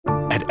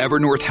At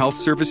Evernorth Health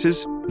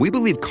Services, we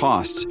believe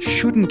costs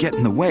shouldn't get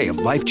in the way of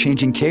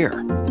life-changing care,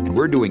 and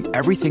we're doing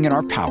everything in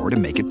our power to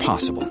make it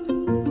possible.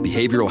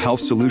 Behavioral health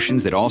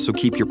solutions that also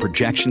keep your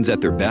projections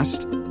at their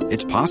best?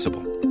 It's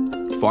possible.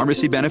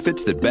 Pharmacy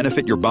benefits that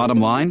benefit your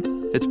bottom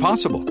line? It's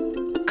possible.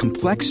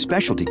 Complex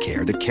specialty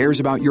care that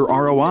cares about your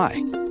ROI?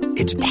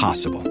 It's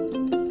possible.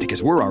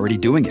 Because we're already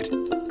doing it.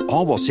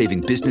 All while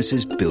saving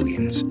businesses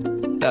billions.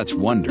 That's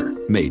Wonder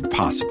made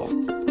possible.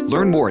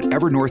 Learn more at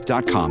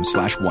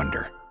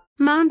evernorth.com/wonder.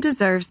 Mom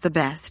deserves the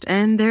best,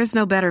 and there's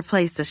no better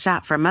place to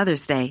shop for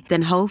Mother's Day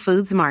than Whole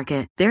Foods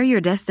Market. They're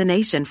your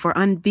destination for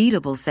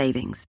unbeatable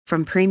savings,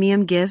 from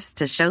premium gifts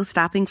to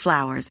show-stopping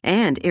flowers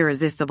and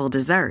irresistible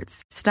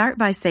desserts. Start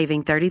by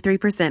saving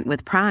 33%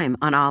 with Prime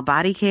on all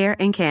body care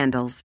and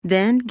candles.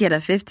 Then get a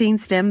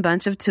 15-stem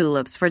bunch of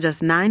tulips for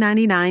just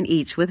 $9.99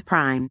 each with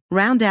Prime.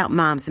 Round out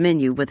Mom's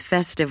menu with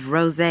festive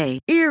rosé,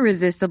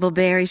 irresistible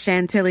berry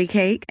chantilly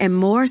cake, and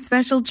more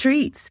special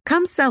treats.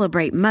 Come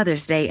celebrate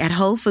Mother's Day at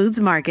Whole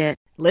Foods Market.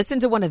 Listen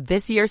to one of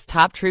this year's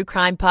top true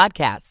crime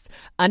podcasts.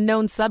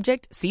 Unknown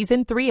Subject,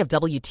 Season 3 of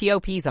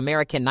WTOP's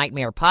American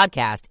Nightmare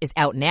podcast is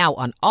out now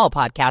on all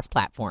podcast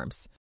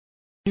platforms.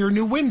 Your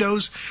new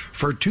windows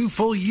for 2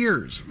 full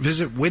years.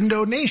 Visit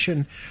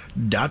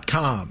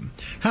windownation.com.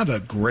 Have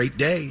a great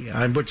day.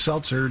 I'm Butch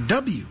Seltzer,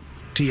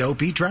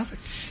 WTOP Traffic.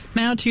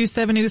 Now to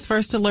 7 News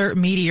First Alert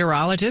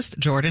meteorologist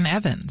Jordan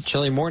Evans.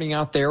 Chilly morning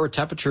out there with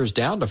temperatures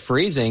down to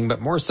freezing, but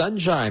more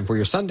sunshine for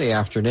your Sunday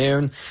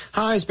afternoon.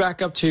 Highs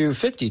back up to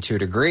 52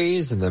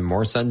 degrees, and then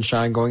more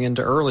sunshine going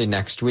into early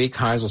next week.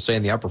 Highs will stay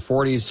in the upper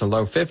 40s to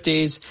low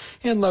 50s,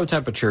 and low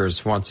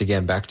temperatures once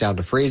again back down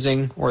to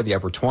freezing or the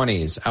upper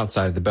 20s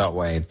outside of the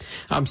Beltway.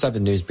 I'm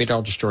 7 News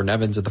meteorologist Jordan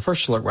Evans at the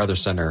First Alert Weather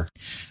Center.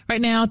 Right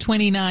now,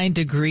 29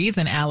 degrees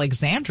in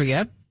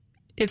Alexandria.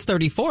 It's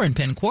 34 in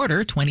Penn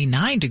Quarter,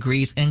 29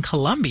 degrees in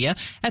Columbia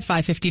at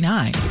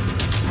 5:59.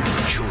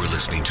 You're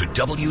listening to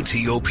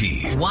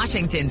WTOP,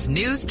 Washington's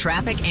news,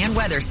 traffic, and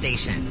weather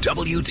station.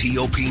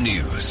 WTOP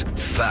News.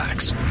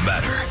 Facts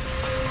matter.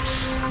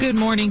 Good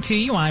morning to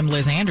you. I'm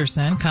Liz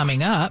Anderson.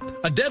 Coming up,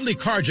 a deadly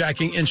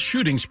carjacking and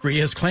shooting spree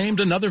has claimed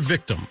another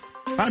victim.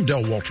 I'm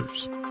Del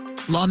Walters.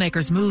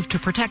 Lawmakers move to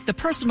protect the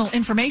personal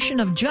information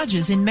of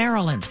judges in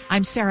Maryland.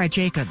 I'm Sarah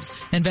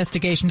Jacobs.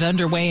 Investigations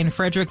underway in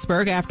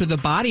Fredericksburg after the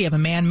body of a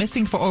man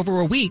missing for over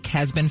a week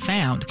has been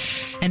found.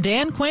 And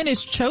Dan Quinn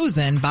is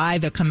chosen by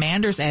the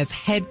Commanders as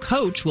head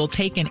coach. We'll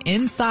take an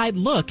inside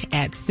look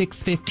at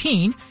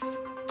 6:15.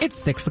 It's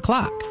 6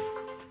 o'clock.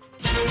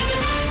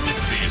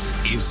 This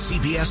is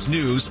CBS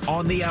News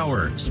on the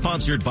Hour,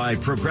 sponsored by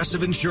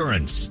Progressive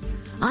Insurance.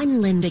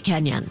 I'm Linda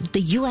Kenyon. The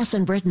U.S.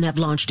 and Britain have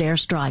launched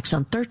airstrikes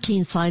on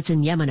 13 sites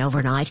in Yemen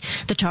overnight.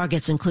 The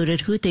targets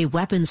included Houthi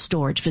weapons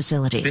storage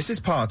facilities. This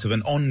is part of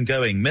an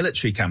ongoing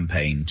military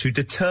campaign to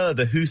deter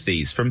the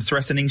Houthis from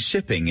threatening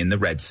shipping in the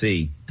Red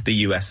Sea.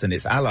 The U.S. and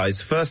its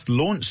allies first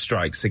launched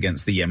strikes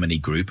against the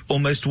Yemeni group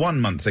almost 1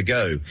 month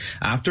ago,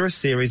 after a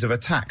series of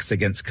attacks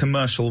against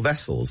commercial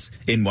vessels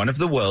in one of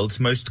the world's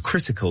most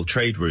critical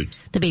trade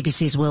routes. The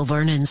BBC's Will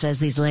Vernon says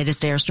these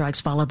latest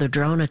airstrikes follow the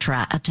drone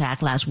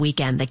attack last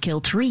weekend that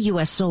killed 3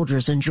 U.S.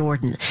 soldiers in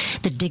Jordan.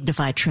 The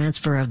dignified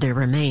transfer of their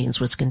remains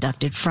was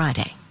conducted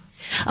Friday.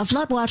 A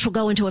flood watch will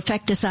go into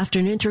effect this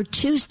afternoon through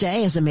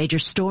Tuesday as a major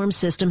storm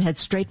system heads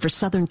straight for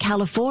Southern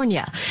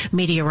California.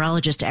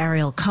 Meteorologist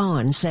Ariel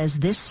Cohen says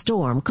this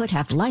storm could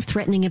have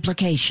life-threatening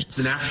implications.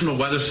 The National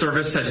Weather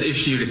Service has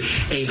issued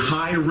a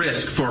high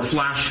risk for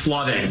flash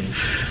flooding.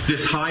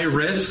 This high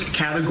risk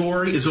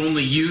category is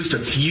only used a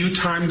few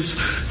times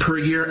per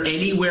year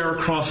anywhere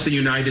across the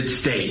United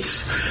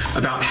States.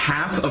 About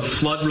half of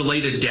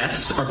flood-related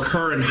deaths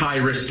occur in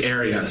high-risk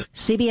areas.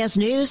 CBS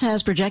News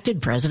has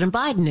projected President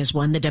Biden has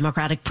won the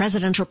Democratic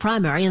presidential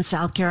primary in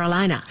South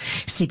Carolina.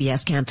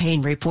 CBS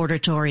campaign reporter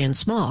Torian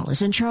Small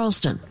is in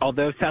Charleston.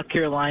 Although South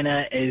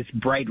Carolina is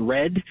bright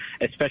red,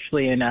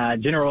 especially in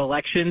general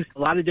elections, a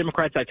lot of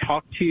Democrats I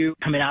talked to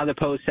coming out of the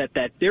polls said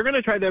that they're going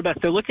to try their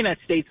best. They're looking at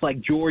states like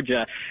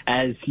Georgia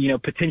as,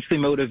 potentially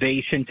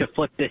motivation to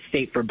flip this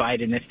state for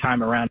Biden this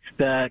time around.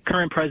 The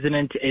current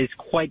president is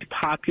quite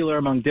popular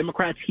among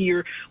Democrats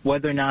here.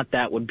 Whether or not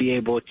that would be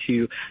able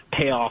to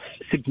pay off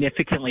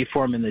significantly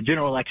for him in the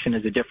general election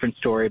is a different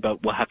story,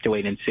 but we'll have to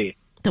wait and see.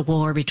 The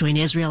war between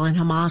Israel and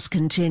Hamas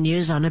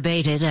continues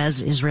unabated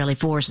as Israeli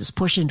forces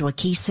push into a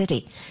key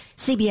city.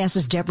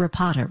 CBS's Deborah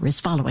Potter is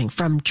following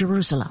from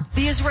Jerusalem.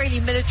 The Israeli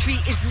military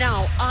is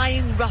now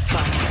eyeing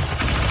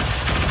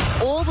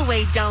Rafah, all the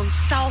way down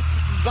south,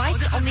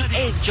 right on the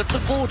edge of the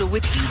border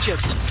with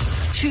Egypt.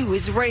 2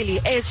 Israeli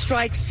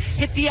airstrikes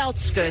hit the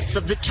outskirts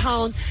of the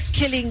town,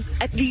 killing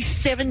at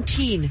least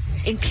 17,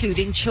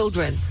 including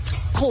children.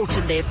 Caught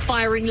in their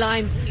firing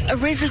line, a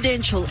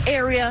residential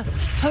area,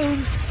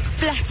 homes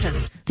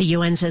flattened. The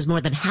UN says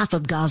more than half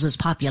of Gaza's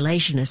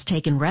population has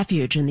taken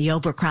refuge in the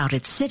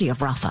overcrowded city of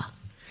Rafah.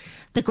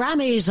 The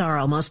Grammys are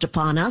almost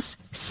upon us.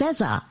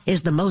 SZA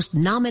is the most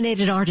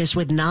nominated artist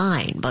with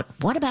 9. But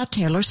what about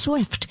Taylor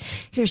Swift?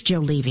 Here's Joe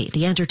Levy,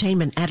 the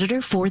entertainment editor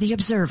for The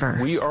Observer.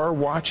 We are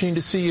watching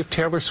to see if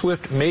Taylor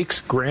Swift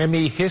makes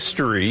Grammy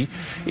history.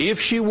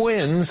 If she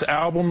wins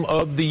Album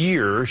of the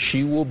Year,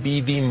 she will be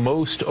the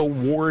most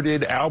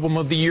awarded Album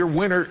of the Year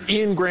winner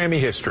in Grammy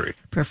history.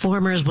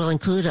 Performers will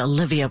include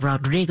Olivia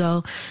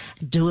Rodrigo,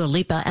 Dua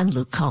Lipa, and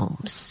Luke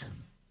Combs.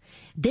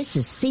 This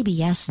is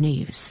CBS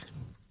News.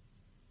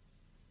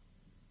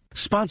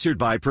 Sponsored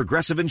by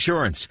Progressive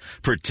Insurance.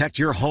 Protect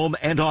your home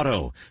and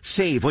auto.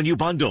 Save when you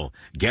bundle.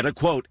 Get a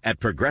quote at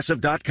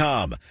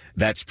Progressive.com.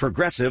 That's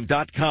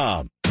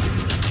Progressive.com.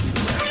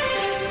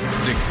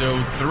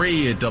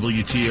 6:03 at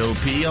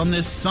WTOP on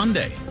this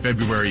Sunday,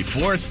 February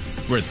 4th.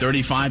 We're at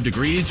 35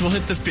 degrees. We'll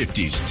hit the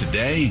 50s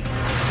today.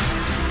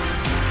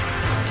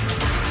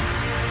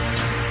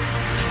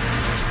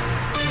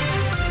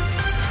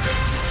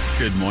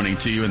 Good morning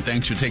to you, and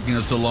thanks for taking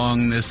us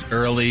along this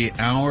early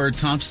hour.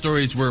 Top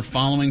stories we're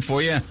following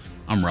for you.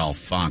 I'm Ralph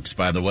Fox,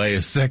 by the way.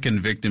 A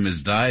second victim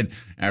has died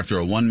after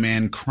a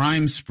one-man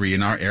crime spree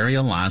in our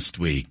area last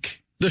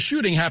week. The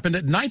shooting happened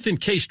at 9th and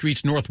K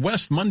Streets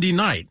Northwest Monday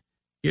night.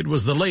 It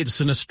was the latest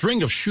in a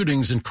string of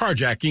shootings and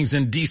carjackings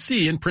in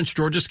D.C. and Prince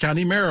George's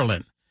County,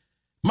 Maryland.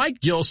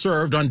 Mike Gill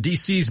served on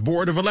D.C.'s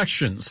Board of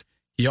Elections.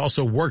 He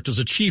also worked as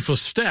a chief of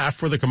staff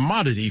for the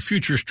Commodity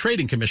Futures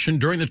Trading Commission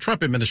during the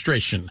Trump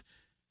administration.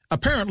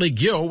 Apparently,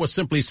 Gill was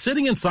simply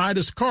sitting inside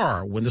his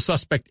car when the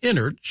suspect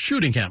entered,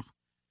 shooting him.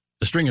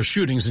 The string of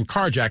shootings and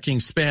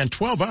carjackings spanned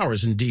 12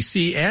 hours in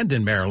D.C. and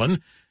in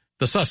Maryland.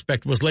 The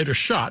suspect was later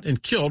shot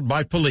and killed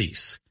by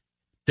police.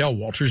 Del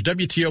Walters,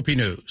 WTOP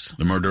News.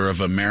 The murder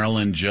of a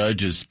Maryland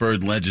judge has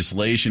spurred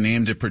legislation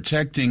aimed at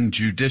protecting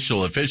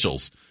judicial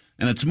officials,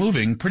 and it's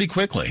moving pretty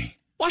quickly.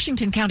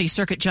 Washington County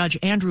Circuit Judge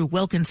Andrew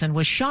Wilkinson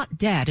was shot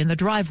dead in the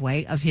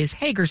driveway of his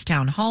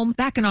Hagerstown home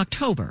back in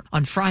October.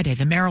 On Friday,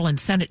 the Maryland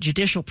Senate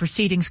Judicial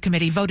Proceedings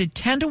Committee voted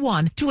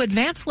 10-1 to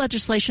advance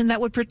legislation that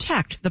would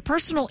protect the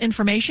personal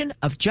information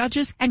of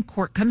judges and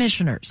court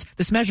commissioners.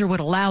 This measure would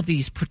allow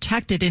these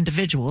protected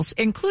individuals,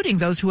 including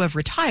those who have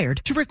retired,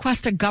 to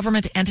request a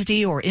government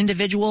entity or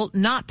individual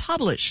not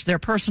publish their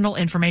personal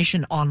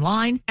information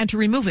online and to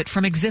remove it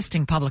from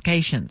existing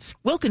publications.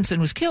 Wilkinson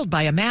was killed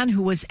by a man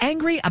who was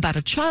angry about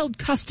a child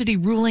custody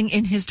ruling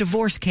in his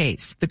divorce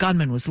case. The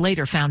gunman was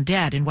later found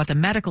dead in what the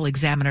medical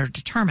examiner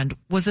determined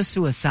was a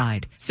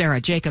suicide. Sarah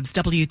Jacobs,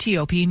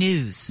 WTOP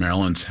News.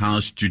 Maryland's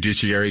House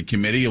Judiciary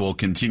Committee will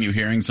continue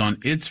hearings on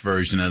its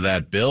version of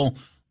that bill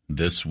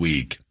this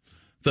week.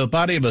 The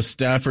body of a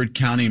Stafford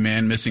County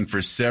man missing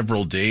for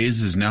several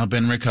days has now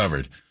been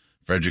recovered.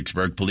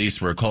 Fredericksburg police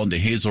were called to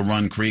Hazel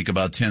Run Creek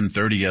about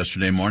 10:30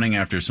 yesterday morning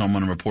after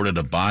someone reported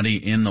a body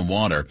in the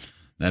water.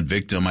 That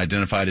victim,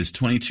 identified as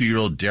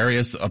 22-year-old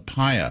Darius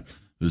Apaya,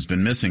 who's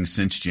been missing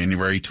since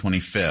January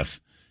 25th.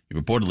 He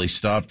reportedly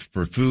stopped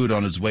for food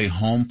on his way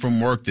home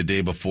from work the day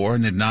before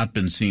and had not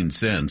been seen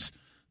since.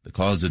 The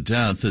cause of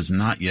death has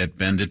not yet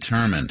been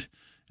determined.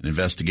 An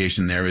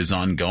investigation there is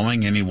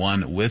ongoing.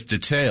 Anyone with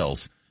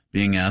details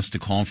being asked to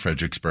call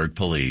Fredericksburg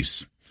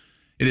police.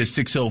 It is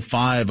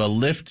 6:05. A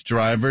Lyft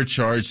driver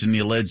charged in the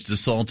alleged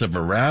assault of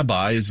a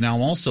rabbi is now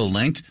also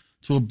linked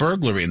to a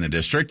burglary in the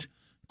district.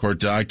 Court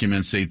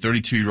documents say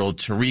 32-year-old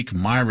Tariq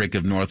Myrick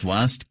of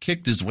Northwest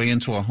kicked his way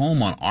into a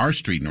home on R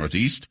Street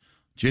Northeast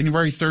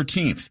January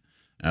 13th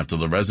after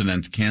the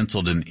resident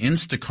canceled an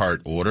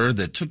Instacart order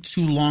that took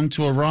too long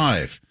to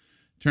arrive.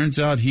 Turns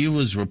out he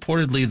was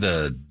reportedly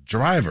the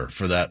driver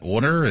for that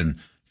order and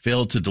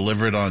failed to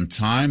deliver it on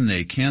time.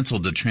 They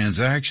canceled the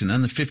transaction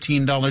and the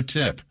 $15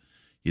 tip.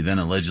 He then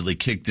allegedly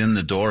kicked in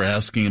the door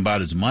asking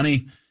about his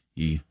money.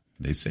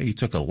 They say he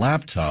took a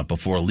laptop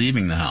before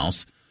leaving the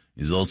house.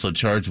 He's also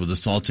charged with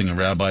assaulting a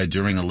rabbi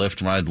during a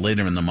Lyft ride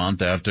later in the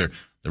month after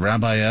the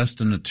rabbi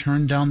asked him to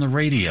turn down the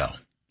radio.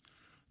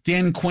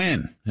 Dan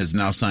Quinn has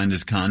now signed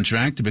his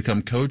contract to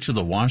become coach of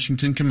the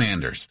Washington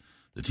Commanders.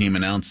 The team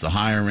announced the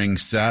hiring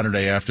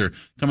Saturday after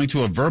coming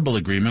to a verbal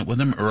agreement with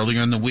him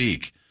earlier in the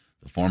week.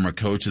 The former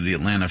coach of the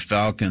Atlanta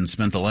Falcons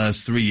spent the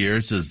last 3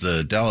 years as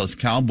the Dallas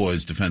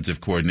Cowboys defensive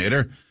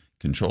coordinator.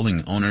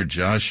 Controlling owner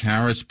Josh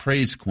Harris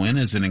praised Quinn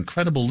as an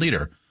incredible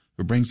leader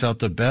who brings out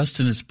the best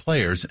in his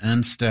players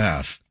and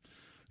staff.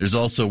 There's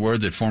also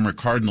word that former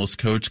Cardinals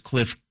coach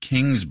Cliff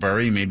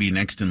Kingsbury may be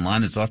next in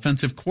line as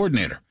offensive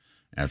coordinator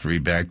after he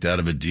backed out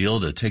of a deal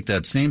to take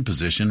that same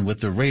position with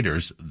the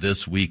Raiders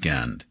this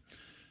weekend.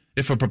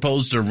 If a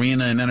proposed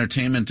arena and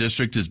entertainment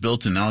district is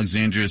built in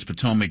Alexandria's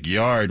Potomac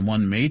Yard,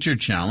 one major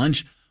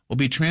challenge will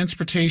be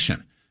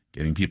transportation,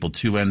 getting people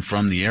to and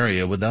from the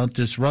area without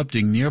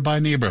disrupting nearby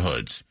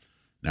neighborhoods.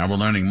 Now we're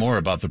learning more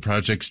about the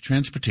project's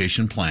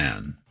transportation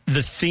plan.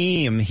 The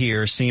theme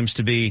here seems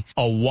to be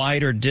a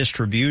wider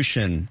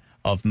distribution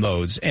of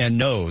modes and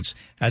nodes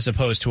as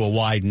opposed to a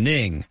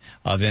widening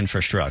of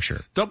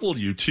infrastructure.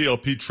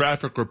 WTOP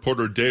traffic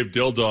reporter Dave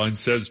Dildine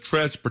says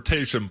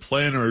transportation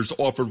planners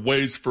offered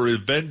ways for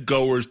event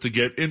goers to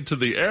get into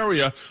the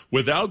area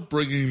without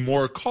bringing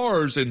more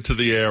cars into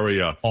the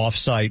area.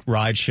 Off-site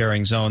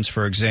ride-sharing zones,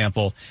 for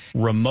example,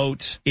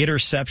 remote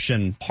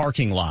interception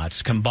parking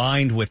lots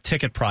combined with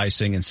ticket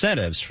pricing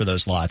incentives for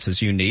those lots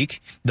is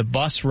unique. The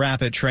bus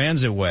rapid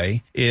transit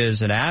way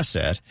is an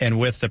asset, and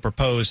with the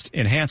proposed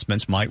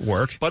enhancements might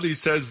work. But he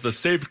says the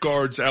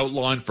safeguards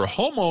outlined for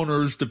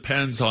homeowners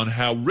depends on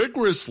how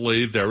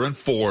rigorously they're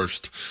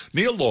enforced.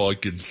 Neil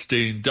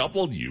Augenstein,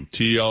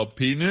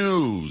 WTOP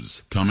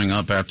News. Coming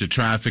up after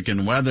traffic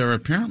and weather,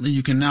 apparently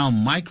you can now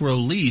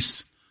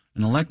micro-lease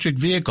an electric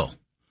vehicle.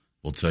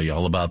 We'll tell you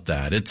all about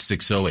that. It's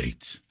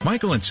 6:08.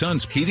 Michael &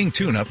 Son's heating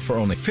tune-up for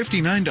only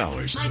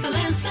 $59.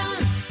 Michael &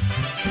 Son.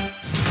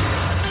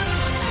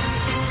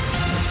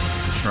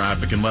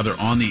 Traffic and weather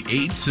on the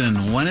 8s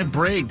and when it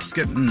breaks.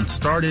 Getting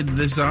started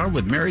this hour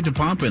with Mary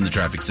DePompa in the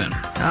traffic center.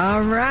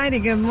 All righty.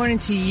 Good morning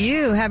to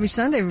you. Happy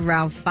Sunday,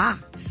 Ralph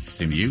Fox.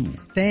 Same to you.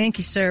 Thank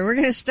you, sir. We're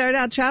going to start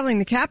out traveling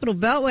the Capitol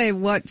Beltway.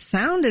 What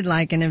sounded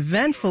like an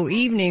eventful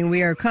evening.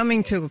 We are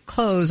coming to a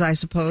close, I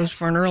suppose,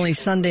 for an early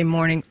Sunday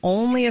morning.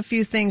 Only a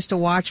few things to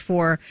watch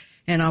for.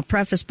 And I'll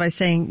preface by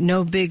saying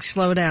no big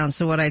slowdown.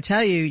 So what I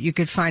tell you, you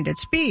could find at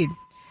speed.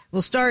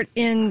 We'll start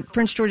in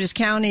Prince George's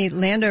County,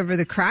 Landover.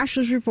 The crash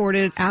was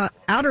reported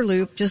outer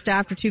loop just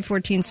after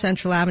 214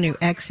 Central Avenue,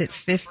 exit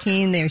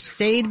 15. They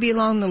stayed to be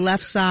along the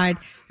left side.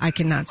 I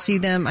cannot see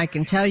them. I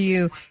can tell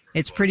you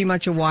it's pretty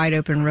much a wide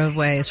open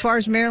roadway. As far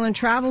as Maryland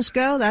travels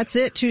go, that's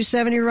it.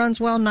 270 runs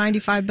well,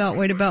 95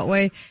 Beltway to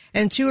Beltway.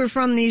 And to or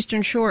from the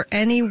Eastern Shore,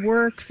 any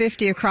work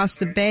 50 across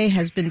the Bay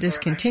has been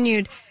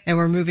discontinued. And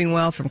we're moving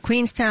well from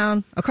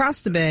Queenstown,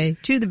 across the Bay,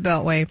 to the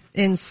Beltway,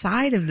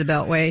 inside of the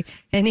Beltway,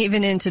 and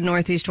even into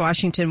Northeast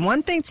Washington.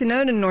 One thing to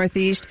note in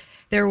Northeast,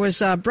 there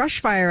was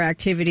brush fire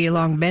activity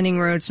along Benning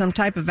Road, some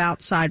type of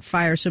outside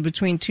fire. So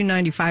between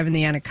 295 and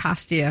the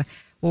Anacostia,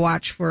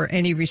 watch for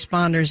any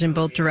responders in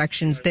both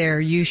directions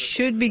there. You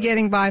should be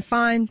getting by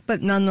fine,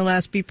 but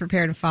nonetheless be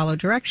prepared to follow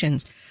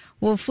directions.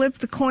 We'll flip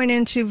the coin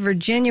into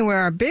Virginia, where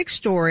our big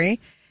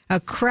story, a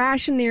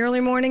crash in the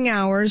early morning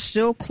hours,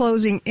 still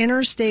closing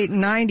Interstate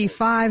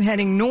 95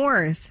 heading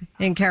north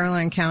in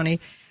Caroline County.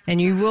 And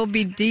you will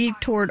be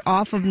detoured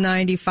off of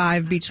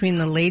 95 between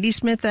the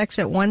Ladysmith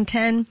exit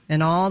 110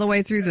 and all the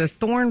way through the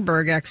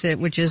Thornburg exit,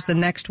 which is the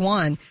next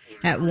one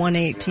at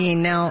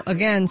 118. Now,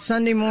 again,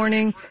 Sunday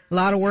morning, a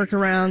lot of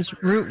workarounds.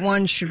 Route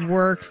 1 should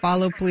work.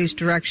 Follow police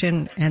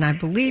direction. And I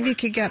believe you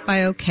could get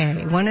by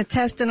okay. Want to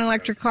test an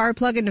electric car?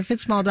 Plug into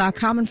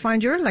fitzmall.com and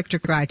find your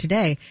electric ride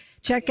today.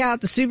 Check out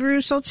the Subaru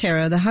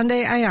Solterra, the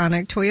Hyundai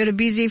Ioniq, Toyota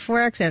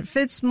BZ4X at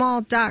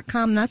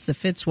fitzmall.com. That's the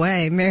Fitz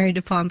way. Mary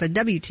DePompa,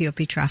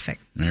 WTOP Traffic.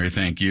 Mary,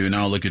 thank you.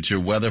 Now look at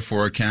your weather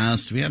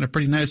forecast. We had a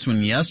pretty nice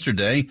one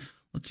yesterday.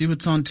 Let's see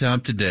what's on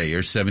tap today.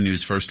 Your 7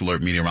 News First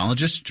Alert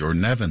meteorologist,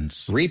 Jordan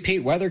Evans. Repeat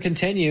weather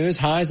continues.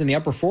 Highs in the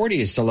upper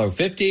 40s to low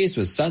 50s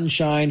with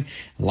sunshine,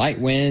 light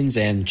winds,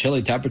 and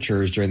chilly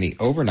temperatures during the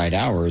overnight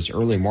hours.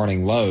 Early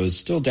morning lows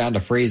still down to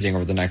freezing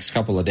over the next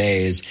couple of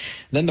days.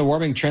 Then the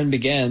warming trend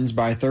begins.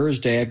 By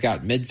Thursday, I've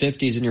got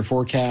mid-50s in your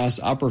forecast,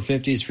 upper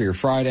 50s for your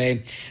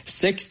Friday,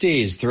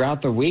 60s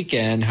throughout the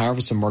weekend.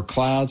 However, some more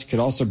clouds could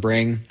also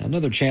bring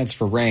another chance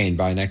for rain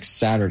by next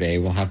Saturday.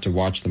 We'll have to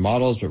watch the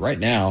models, but right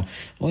now,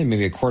 only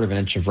maybe a quarter of an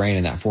inch of rain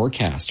in that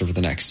forecast over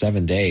the next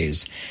 7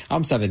 days.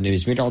 I'm 7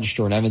 News meteorologist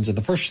Jordan Evans at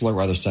the First Alert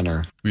Weather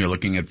Center. We are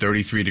looking at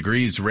 33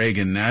 degrees.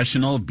 Reagan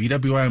National.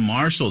 BWI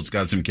Marshall's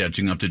got some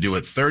catching up to do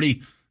at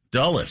 30.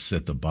 Dulles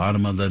at the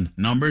bottom of the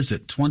numbers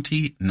at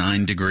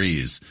 29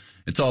 degrees.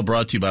 It's all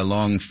brought to you by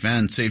Long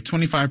Fence. Save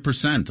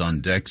 25%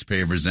 on decks,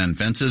 pavers, and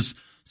fences.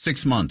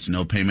 6 months,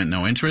 no payment,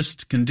 no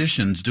interest.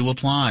 Conditions do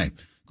apply.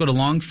 Go to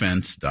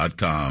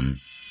longfence.com.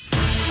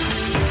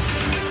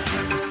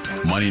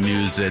 Money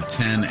news at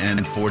 10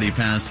 and 40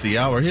 past the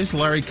hour. Here's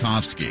Larry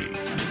Kofsky.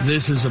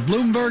 This is a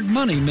Bloomberg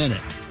Money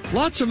Minute.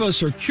 Lots of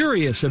us are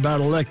curious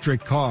about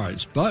electric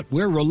cars, but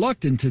we're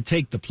reluctant to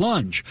take the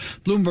plunge.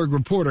 Bloomberg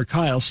reporter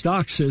Kyle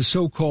Stock says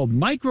so-called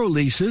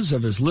micro-leases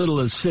of as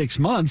little as 6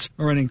 months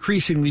are an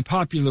increasingly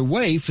popular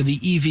way for the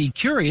EV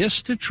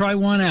curious to try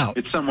one out.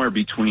 It's somewhere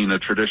between a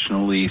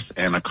traditional lease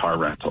and a car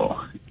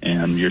rental,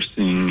 and you're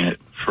seeing it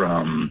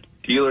from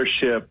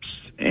dealerships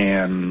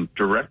and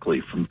directly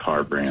from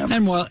car brands.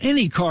 And while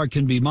any car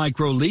can be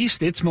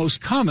micro-leased, it's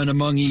most common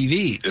among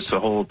EVs. It's a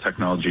whole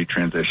technology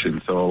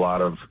transition, so a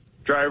lot of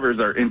drivers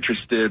are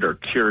interested or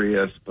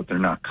curious, but they're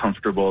not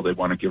comfortable. They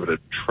want to give it a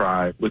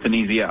try with an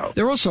easy out.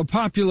 They're also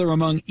popular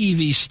among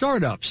EV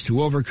startups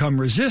to overcome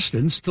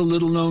resistance to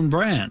little-known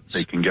brands.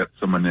 They can get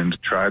someone in to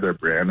try their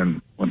brand,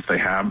 and once they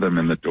have them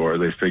in the door,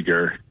 they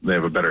figure they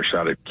have a better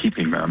shot at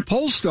keeping them.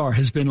 Polestar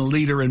has been a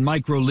leader in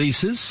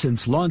micro-leases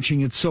since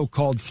launching its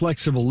so-called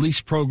flexible lease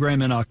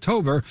program in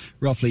October.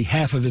 Roughly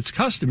half of its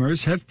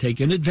customers have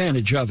taken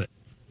advantage of it.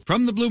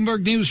 From the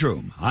Bloomberg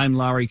Newsroom, I'm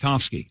Larry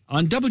Kofsky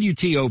on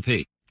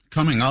WTOP.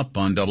 Coming up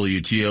on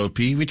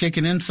WTOP, we take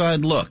an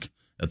inside look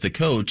at the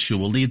coach who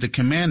will lead the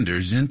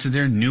Commanders into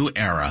their new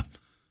era.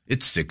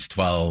 It's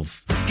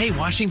 6:12. Hey,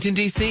 Washington,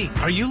 D.C.,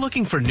 are you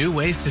looking for new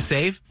ways to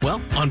save?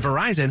 Well, on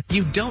Verizon,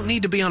 you don't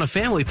need to be on a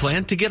family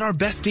plan to get our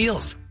best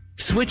deals.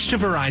 Switch to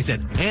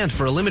Verizon, and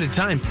for a limited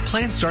time,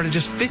 plans start at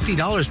just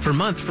 $50 per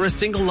month for a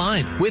single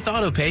line with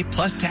autopay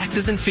plus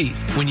taxes and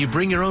fees when you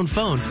bring your own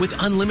phone with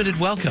unlimited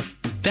welcome.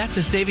 That's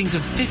a savings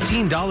of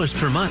 $15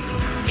 per month.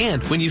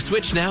 And when you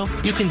switch now,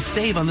 you can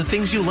save on the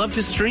things you love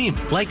to stream,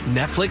 like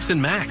Netflix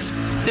and Max.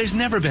 There's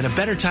never been a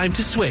better time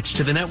to switch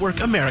to the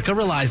network America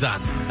relies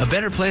on. A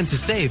better plan to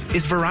save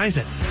is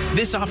Verizon.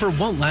 This offer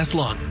won't last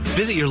long.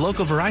 Visit your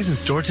local Verizon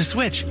store to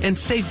switch and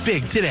save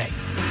big today.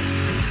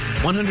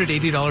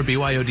 $180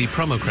 BYOD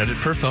promo credit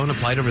per phone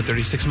applied over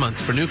 36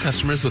 months for new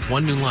customers with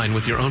one new line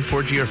with your own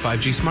 4G or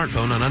 5G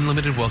smartphone on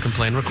unlimited welcome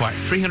plan required.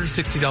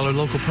 $360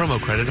 local promo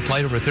credit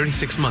applied over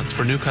 36 months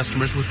for new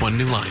customers with one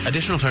new line.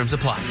 Additional terms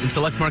apply. In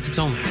select markets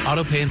only.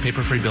 Auto pay and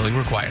paper-free billing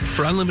required.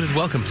 For unlimited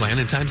welcome plan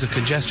in times of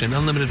congestion,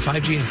 unlimited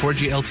 5G and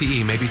 4G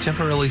LTE may be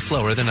temporarily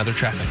slower than other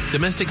traffic.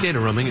 Domestic data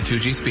roaming at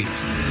 2G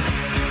speeds.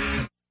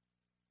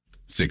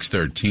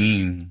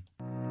 6:13.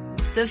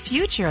 The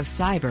future of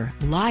cyber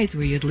lies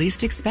where you'd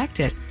least expect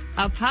it.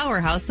 A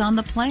powerhouse on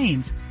the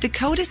plains,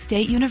 Dakota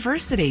State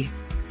University.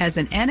 As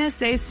an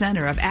NSA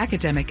Center of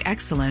Academic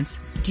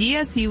Excellence,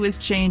 DSU is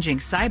changing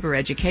cyber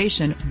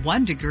education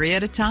one degree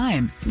at a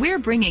time. We're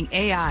bringing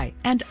AI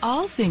and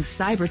all things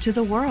cyber to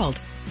the world,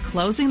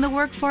 closing the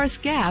workforce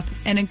gap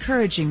and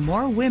encouraging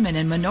more women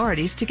and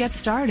minorities to get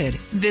started.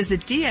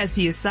 Visit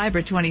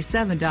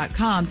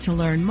DSUcyber27.com to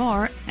learn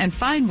more and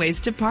find ways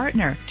to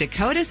partner.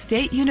 Dakota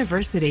State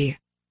University.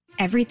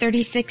 Every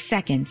 36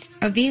 seconds,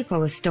 a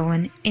vehicle is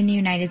stolen in the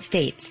United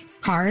States.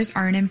 Cars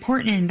are an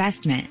important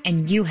investment,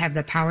 and you have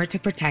the power to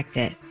protect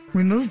it.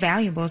 Remove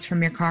valuables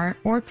from your car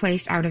or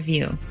place out of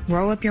view.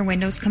 Roll up your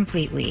windows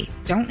completely.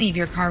 Don't leave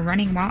your car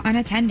running while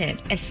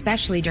unattended,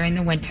 especially during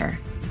the winter.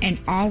 And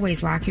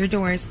always lock your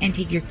doors and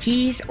take your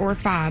keys or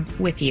fob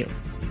with you.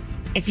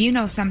 If you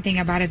know something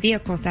about a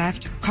vehicle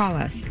theft, call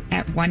us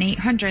at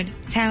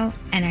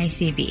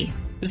 1-800-TEL-NICB.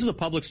 This is a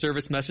public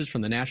service message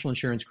from the National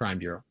Insurance Crime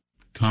Bureau.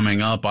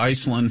 Coming up,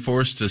 Iceland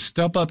forced to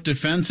step up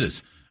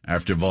defenses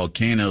after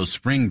volcanoes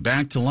spring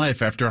back to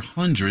life after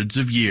hundreds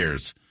of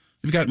years.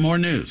 We've got more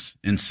news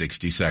in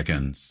 60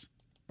 seconds.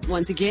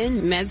 Once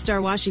again,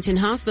 MedStar Washington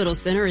Hospital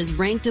Center is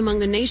ranked among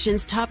the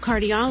nation's top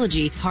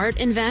cardiology,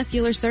 heart, and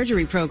vascular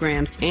surgery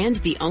programs, and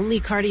the only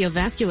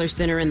cardiovascular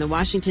center in the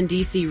Washington,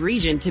 D.C.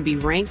 region to be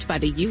ranked by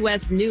the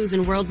U.S. News &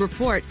 World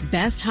Report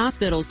Best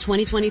Hospitals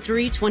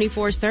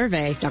 2023-24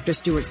 survey. Dr.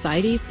 Stuart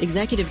Seides,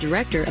 Executive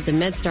Director of the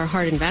MedStar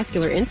Heart and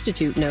Vascular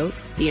Institute,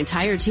 notes, the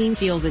entire team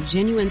feels a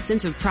genuine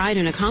sense of pride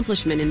and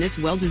accomplishment in this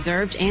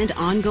well-deserved and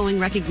ongoing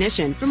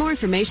recognition. For more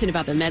information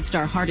about the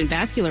MedStar Heart and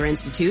Vascular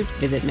Institute,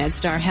 visit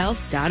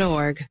medstarhealth.org. 1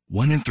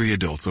 in 3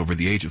 adults over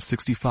the age of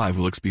 65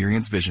 will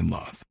experience vision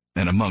loss.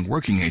 And among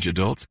working age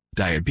adults,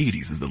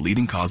 diabetes is the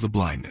leading cause of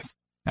blindness.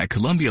 At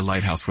Columbia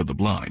Lighthouse for the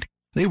Blind,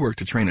 they work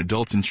to train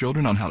adults and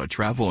children on how to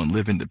travel and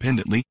live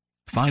independently,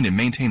 find and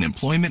maintain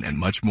employment, and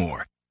much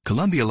more.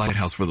 Columbia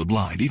Lighthouse for the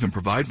Blind even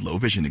provides low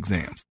vision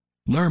exams.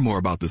 Learn more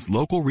about this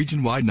local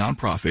region-wide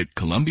nonprofit,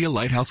 Columbia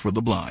Lighthouse for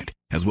the Blind,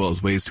 as well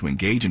as ways to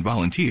engage and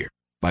volunteer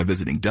by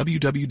visiting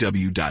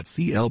www.clb.org.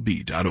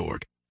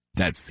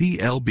 That's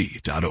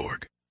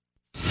clb.org.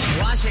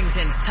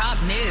 Washington's top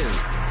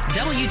news,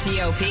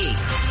 WTOP.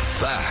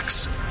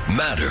 Facts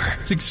matter.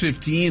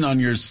 6:15 on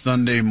your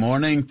Sunday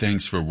morning.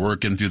 Thanks for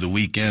working through the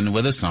weekend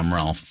with us. I'm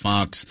Ralph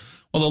Fox.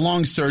 Well, the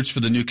long search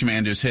for the new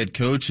Commanders head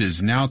coach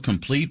is now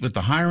complete with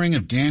the hiring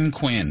of Dan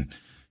Quinn.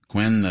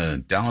 Quinn,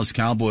 the Dallas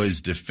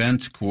Cowboys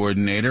defense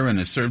coordinator, and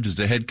has served as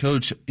the head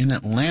coach in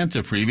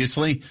Atlanta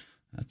previously.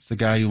 That's the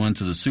guy who went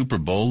to the Super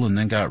Bowl and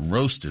then got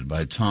roasted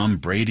by Tom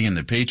Brady and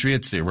the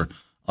Patriots. They were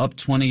up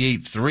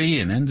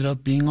 28-3 and ended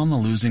up being on the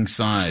losing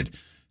side.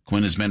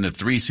 Quinn has been to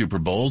 3 Super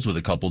Bowls with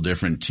a couple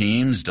different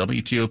teams.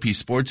 WTOP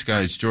sports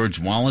guys George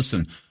Wallace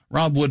and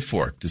Rob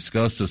Woodfork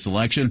discussed the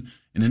selection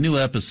in a new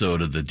episode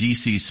of the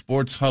DC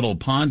Sports Huddle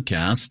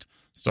podcast,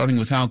 starting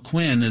with how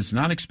Quinn is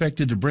not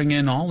expected to bring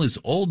in all his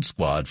old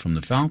squad from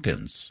the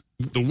Falcons.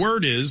 The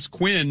word is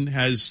Quinn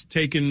has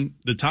taken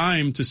the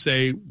time to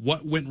say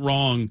what went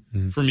wrong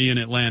for me in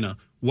Atlanta.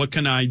 What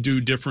can I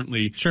do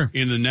differently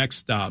in the next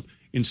stop?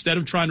 Instead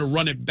of trying to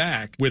run it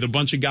back with a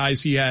bunch of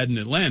guys he had in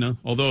Atlanta,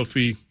 although if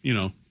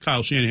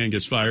Kyle Shanahan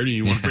gets fired and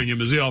you want to bring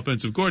him as the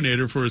offensive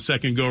coordinator for a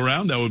second go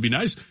around, that would be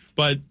nice.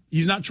 But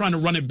he's not trying to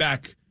run it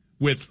back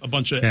with a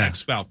bunch of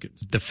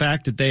ex-Falcons. The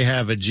fact that they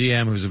have a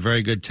GM who's a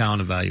very good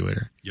talent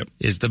evaluator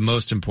is the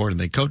most important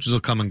thing. Coaches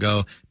will come and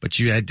go, but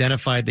you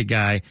identified the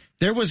guy.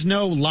 There was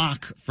no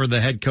lock for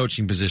the head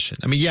coaching position.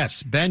 I mean,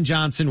 yes, Ben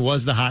Johnson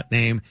was the hot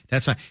name.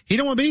 That's fine. He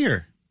don't want to be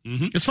here.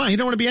 It's fine. He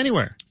don't want to be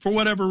anywhere. For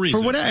whatever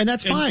reason. And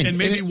that's fine. And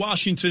maybe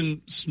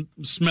Washington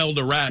smelled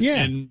a rat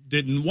and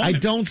didn't want it. I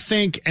don't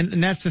think,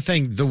 and that's the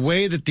thing, the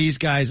way that these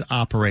guys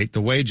operate,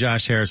 the way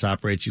Josh Harris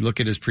operates, you look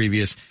at his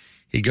previous,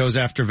 he goes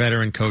after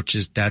veteran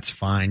coaches, that's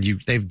fine.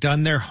 They've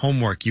done their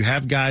homework. You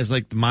have guys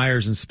like the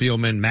Myers and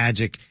Spielman,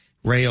 Magic,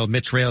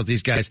 Mitch Rales,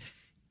 these guys,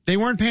 they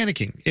weren't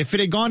panicking. If it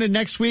had gone to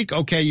next week,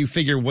 okay, you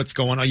figure what's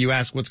going on. You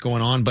ask what's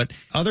going on. But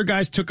other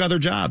guys took other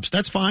jobs.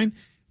 That's fine.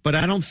 But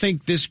I don't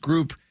think this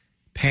group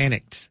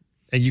panicked.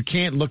 And you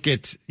can't look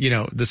at,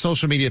 the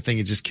social media thing.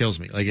 It just kills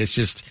me. Like, it's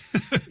just,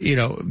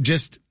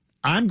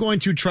 I'm going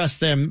to trust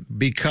them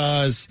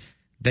because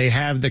they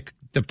have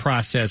the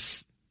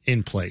process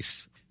in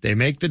place. They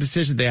make the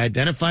decision. They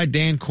identified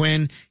Dan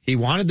Quinn. He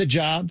wanted the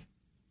job.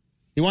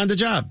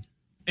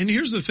 And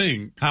here's the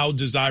thing, how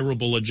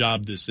desirable a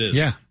job this is.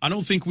 Yeah. I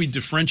don't think we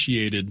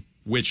differentiated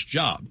which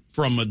job.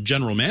 From a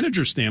general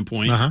manager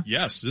standpoint,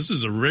 yes, this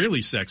is a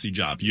really sexy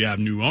job. You have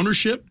new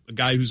ownership, a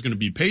guy who's going to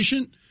be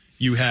patient.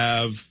 You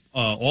have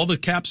all the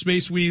cap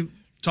space we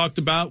talked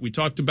about. We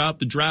talked about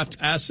the draft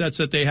assets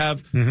that they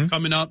have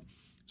coming up.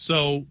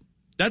 So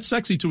that's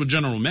sexy to a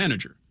general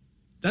manager.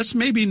 That's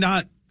maybe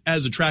not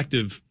as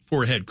attractive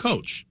for a head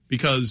coach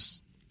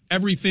because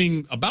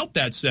everything about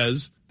that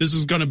says this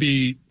is going to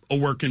be a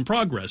work in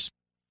progress.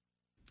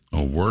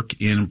 A work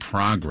in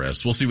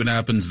progress. We'll see what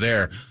happens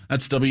there.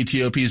 That's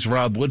WTOP's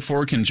Rob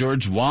Woodfork and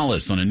George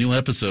Wallace on a new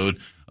episode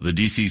of the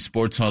DC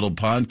Sports Huddle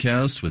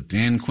podcast with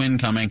Dan Quinn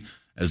coming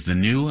as the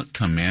new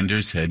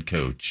Commanders head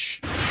coach.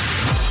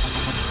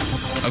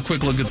 A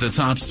quick look at the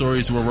top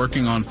stories we're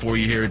working on for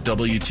you here at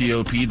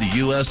WTOP. The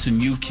U.S.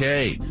 and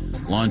U.K.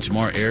 launch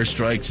more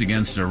airstrikes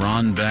against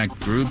Iran-backed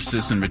groups,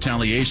 this in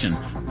retaliation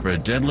for a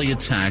deadly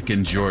attack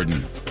in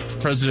Jordan.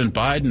 President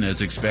Biden,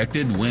 as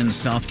expected, wins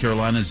South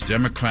Carolina's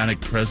Democratic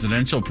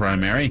presidential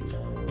primary,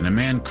 and a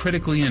man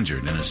critically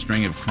injured in a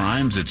string of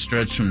crimes that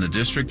stretched from the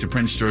district to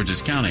Prince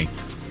George's County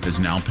has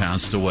now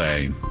passed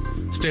away.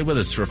 Stay with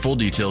us for full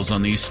details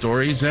on these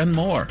stories and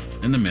more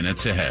in the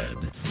minutes ahead.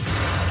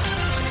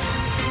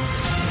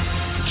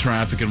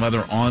 Traffic and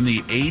weather on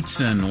the 8s,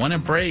 and when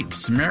it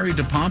breaks, Mary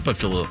DePompa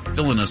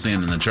filling us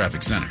in the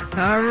traffic center.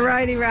 All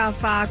righty,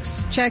 Ralph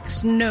Fox.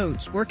 Checks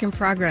notes. Work in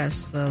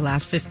progress the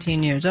last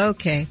 15 years.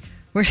 Okay.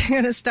 We're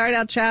going to start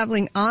out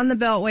traveling on the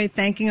Beltway,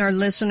 thanking our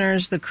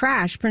listeners. The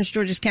crash, Prince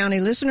George's County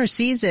listener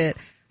sees it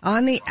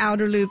on the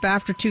outer loop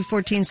after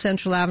 214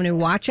 Central Avenue.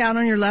 Watch out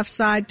on your left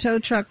side. Tow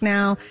truck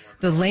now.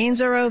 The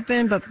lanes are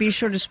open, but be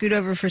sure to scoot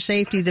over for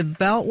safety. The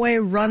Beltway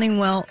running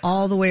well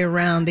all the way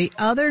around. The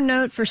other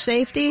note for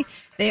safety,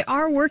 they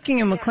are working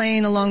in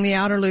McLean along the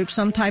outer loop,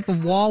 some type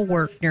of wall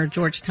work near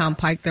Georgetown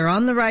Pike. They're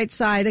on the right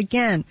side.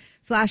 Again,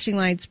 flashing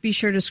lights. Be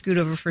sure to scoot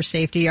over for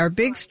safety. Our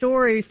big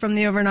story from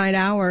the overnight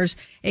hours,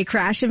 a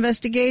crash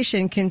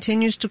investigation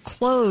continues to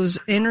close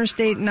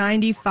Interstate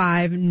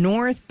 95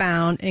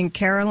 northbound in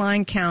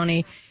Caroline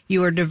County.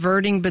 You are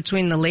diverting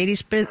between the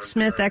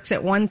Ladysmith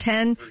exit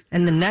 110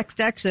 and the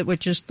next exit,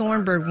 which is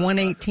Thornburg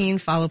 118.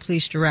 Follow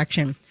police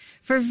direction.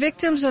 For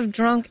victims of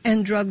drunk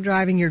and drug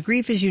driving, your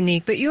grief is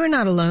unique, but you are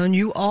not alone.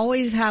 You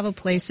always have a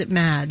place at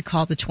MADD.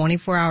 Call the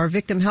 24-hour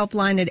victim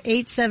helpline at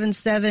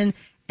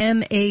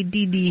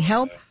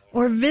 877-MADD-HELP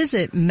or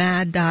visit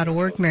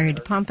mad.org. Mary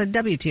DePompa,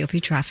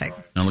 WTOP Traffic.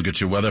 Now look at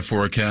your weather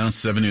forecast.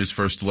 7 News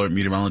First Alert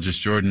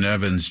meteorologist Jordan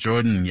Evans.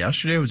 Jordan,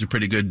 yesterday was a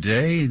pretty good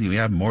day. Do we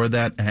have more of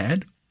that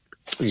ahead?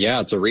 Yeah,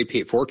 it's a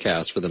repeat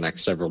forecast for the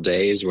next several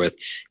days with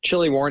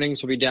chilly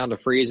warnings will be down to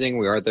freezing.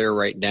 We are there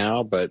right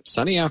now, but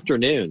sunny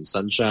afternoon,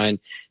 sunshine,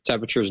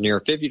 temperatures near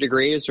 50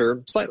 degrees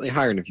or slightly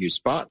higher in a few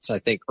spots. I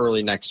think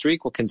early next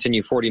week will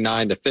continue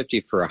 49 to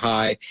 50 for a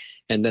high.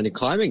 And then the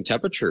climbing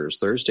temperatures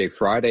Thursday,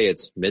 Friday,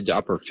 it's mid to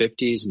upper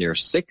 50s, near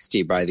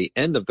 60 by the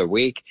end of the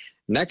week.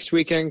 Next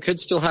weekend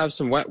could still have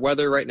some wet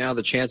weather. Right now,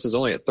 the chance is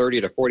only at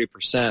 30 to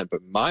 40%,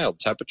 but mild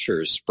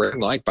temperatures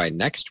spring-like by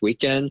next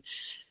weekend.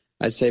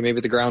 I'd say maybe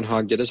the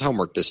groundhog did his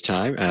homework this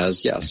time,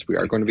 as yes, we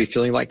are going to be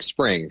feeling like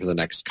spring for the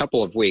next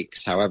couple of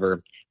weeks.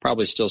 However,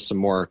 probably still some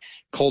more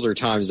colder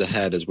times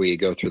ahead as we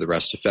go through the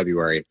rest of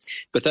February.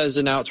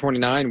 Bethesda now at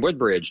 29,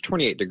 Woodbridge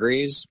 28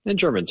 degrees, and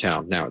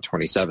Germantown now at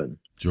 27.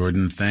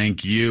 Jordan,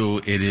 thank you.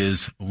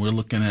 We're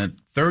looking at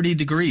 30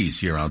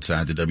 degrees here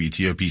outside the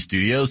WTOP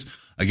studios.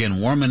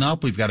 Again, warming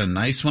up. We've got a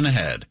nice one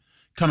ahead.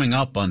 Coming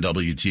up on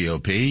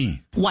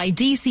WTOP. Why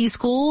DC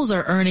schools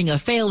are earning a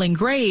failing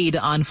grade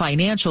on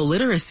financial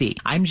literacy.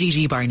 I'm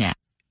Gigi Barnett.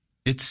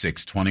 It's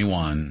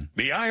 6:21.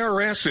 The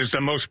IRS is the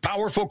most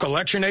powerful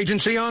collection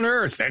agency on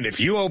earth, and if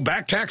you owe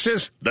back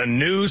taxes, the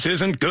news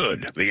isn't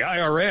good. The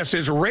IRS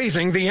is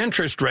raising the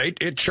interest rate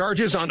it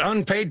charges on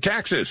unpaid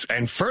taxes,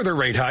 and further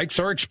rate hikes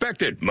are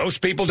expected.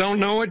 Most people don't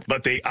know it,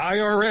 but the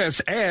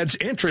IRS adds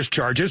interest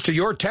charges to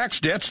your tax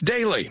debts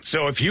daily.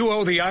 So if you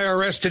owe the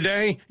IRS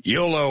today,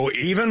 you'll owe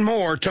even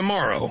more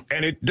tomorrow.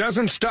 And it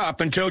doesn't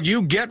stop until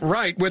you get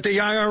right with the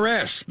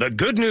IRS. The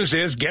good news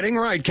is getting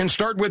right can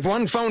start with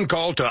one phone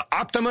call to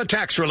Optima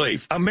Tax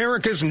Relief,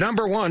 America's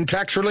 #1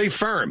 tax relief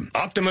firm.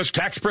 Optima's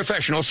tax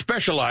professionals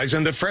specialize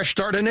in the Fresh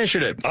Start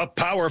Initiative, a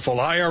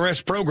powerful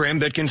IRS program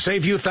that can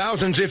save you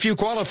thousands if you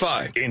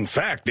qualify. In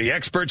fact, the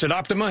experts at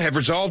Optima have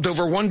resolved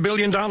over $1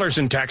 billion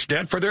in tax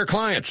debt for their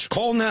clients.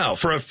 Call now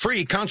for a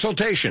free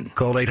consultation.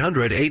 Call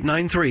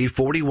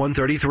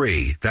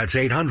 800-893-4133. That's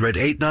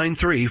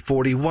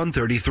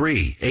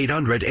 800-893-4133.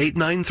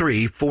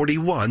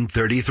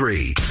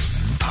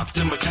 800-893-4133.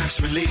 Optima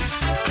Tax Relief.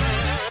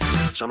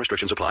 Some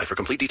restrictions apply. For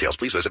complete details,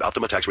 please visit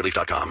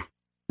OptimaTaxRelief.com.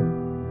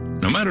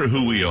 No matter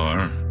who we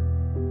are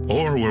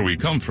or where we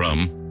come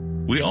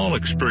from, we all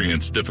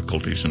experience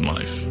difficulties in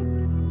life.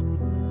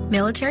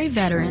 Military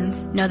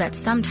veterans know that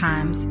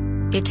sometimes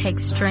it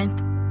takes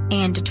strength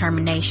and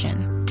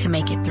determination to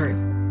make it through.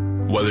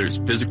 Whether it's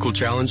physical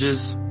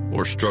challenges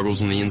or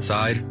struggles on the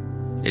inside,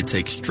 it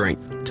takes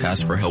strength to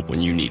ask for help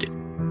when you need it.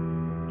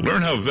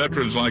 Learn how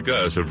veterans like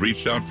us have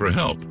reached out for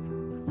help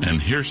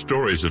and hear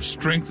stories of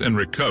strength and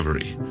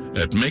recovery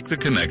at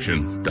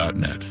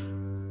MakeTheConnection.net.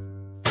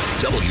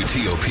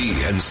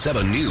 WTOP and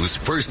 7 News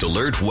First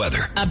Alert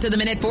Weather.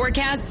 Up-to-the-minute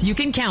forecasts you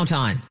can count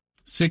on.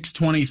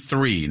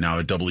 6:23 now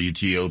at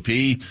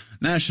WTOP.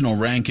 National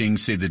rankings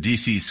say the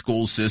D.C.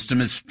 school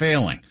system is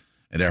failing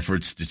at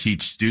efforts to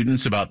teach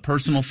students about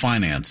personal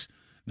finance.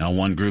 Now,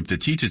 one group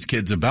that teaches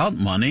kids about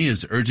money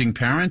is urging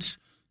parents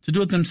to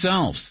do it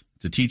themselves,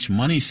 to teach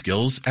money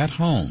skills at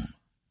home.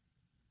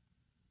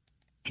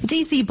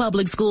 D.C.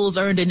 Public Schools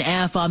earned an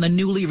F on the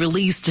newly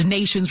released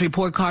Nation's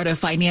Report Card of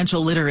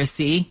Financial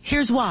Literacy.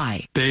 Here's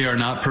why. They are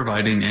not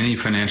providing any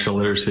financial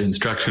literacy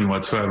instruction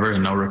whatsoever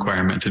and no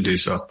requirement to do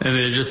so. And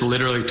they're just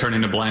literally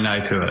turning a blind eye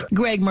to it.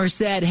 Greg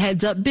Merced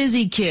heads up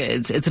Busy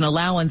Kids. It's an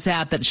allowance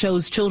app that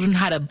shows children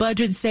how to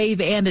budget,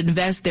 save, and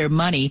invest their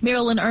money.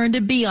 Maryland earned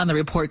a B on the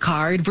report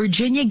card.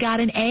 Virginia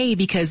got an A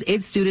because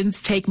its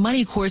students take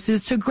money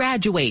courses to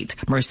graduate.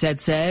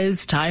 Merced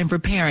says time for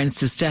parents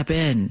to step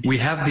in. We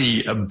have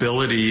the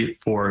ability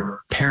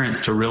for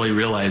parents to really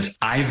realize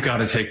I've got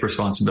to take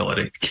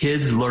responsibility.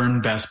 Kids learn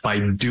best by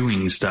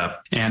doing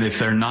stuff. And if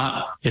they're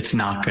not, it's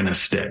not going to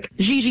stick.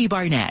 Gigi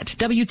Barnett,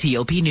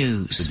 WTOP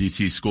News. The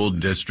D.C. School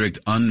District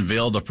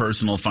unveiled a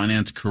personal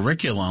finance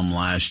curriculum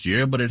last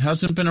year, but it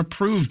hasn't been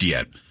approved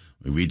yet.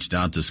 We reached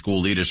out to school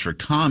leaders for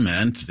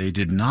comment. They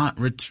did not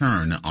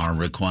return our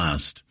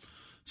request.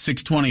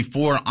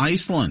 624,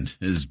 Iceland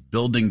is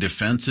building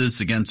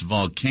defenses against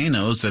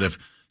volcanoes that have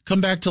come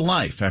back to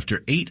life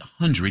after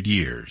 800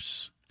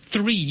 years.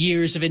 3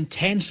 years of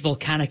intense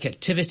volcanic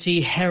activity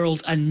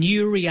herald a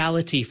new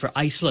reality for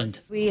Iceland.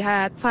 We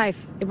had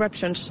 5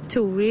 eruptions,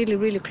 2 really,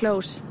 really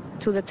close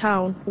to the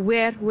town.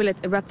 Where will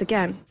it erupt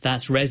again?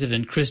 That's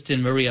resident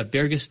Kristin Maria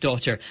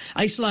Birgisdottir.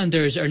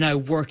 Icelanders are now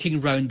working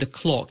round the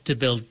clock to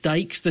build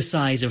dikes the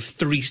size of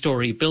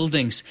 3-story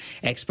buildings.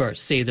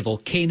 Experts say the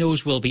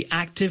volcanoes will be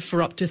active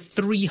for up to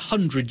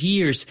 300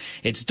 years.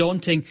 It's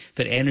daunting,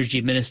 but Energy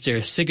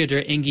Minister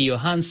Sigurdur Ingi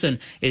Johannsson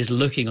is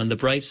looking on the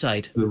bright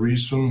side. The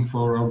reason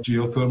for our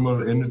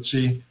geothermal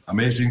energy,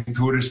 amazing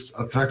tourist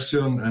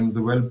attraction and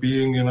the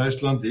well-being in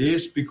Iceland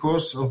is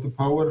because of the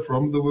power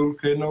from the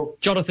volcano.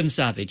 Jonathan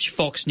Savage,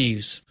 Fox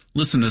News.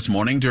 Listen this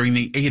morning during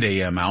the 8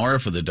 a.m. hour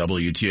for the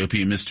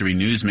WTOP Mystery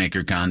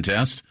Newsmaker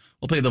contest.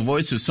 We'll play the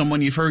voice of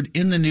someone you've heard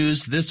in the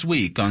news this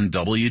week on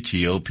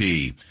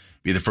WTOP.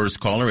 Be the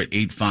first caller at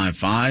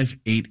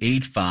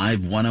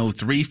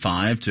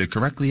 855-885-1035 to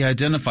correctly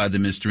identify the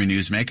Mystery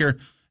Newsmaker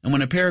and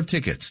win a pair of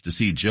tickets to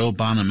see Joe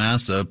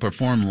Bonamassa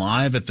perform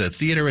live at the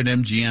Theater at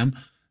MGM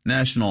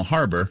National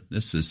Harbor.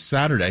 This is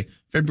Saturday,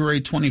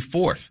 February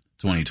 24th,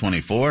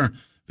 2024.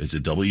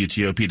 Visit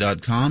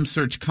WTOP.com,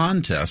 search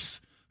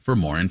contests for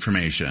more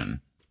information.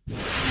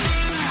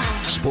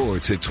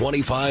 Sports at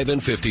 25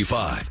 and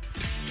 55.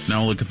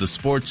 Now look at the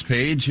sports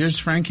page. Here's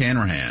Frank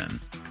Hanrahan.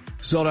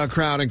 Sold-out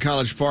crowd in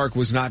College Park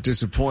was not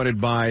disappointed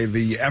by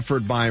the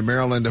effort by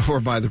Maryland or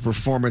by the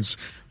performance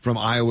from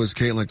Iowa's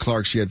Caitlin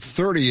Clark. She had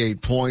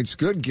 38 points.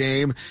 Good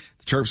game.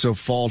 The Terps will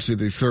fall to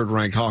the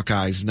third-ranked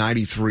Hawkeyes,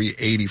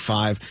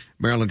 93-85.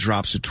 Maryland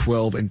drops to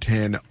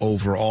 12-10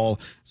 overall.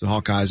 So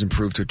Hawkeyes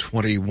improved to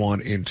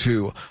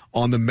 21-2.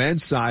 On the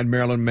men's side,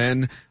 Maryland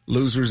men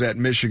losers at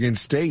Michigan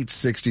State,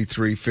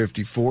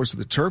 63-54. So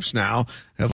the Terps now have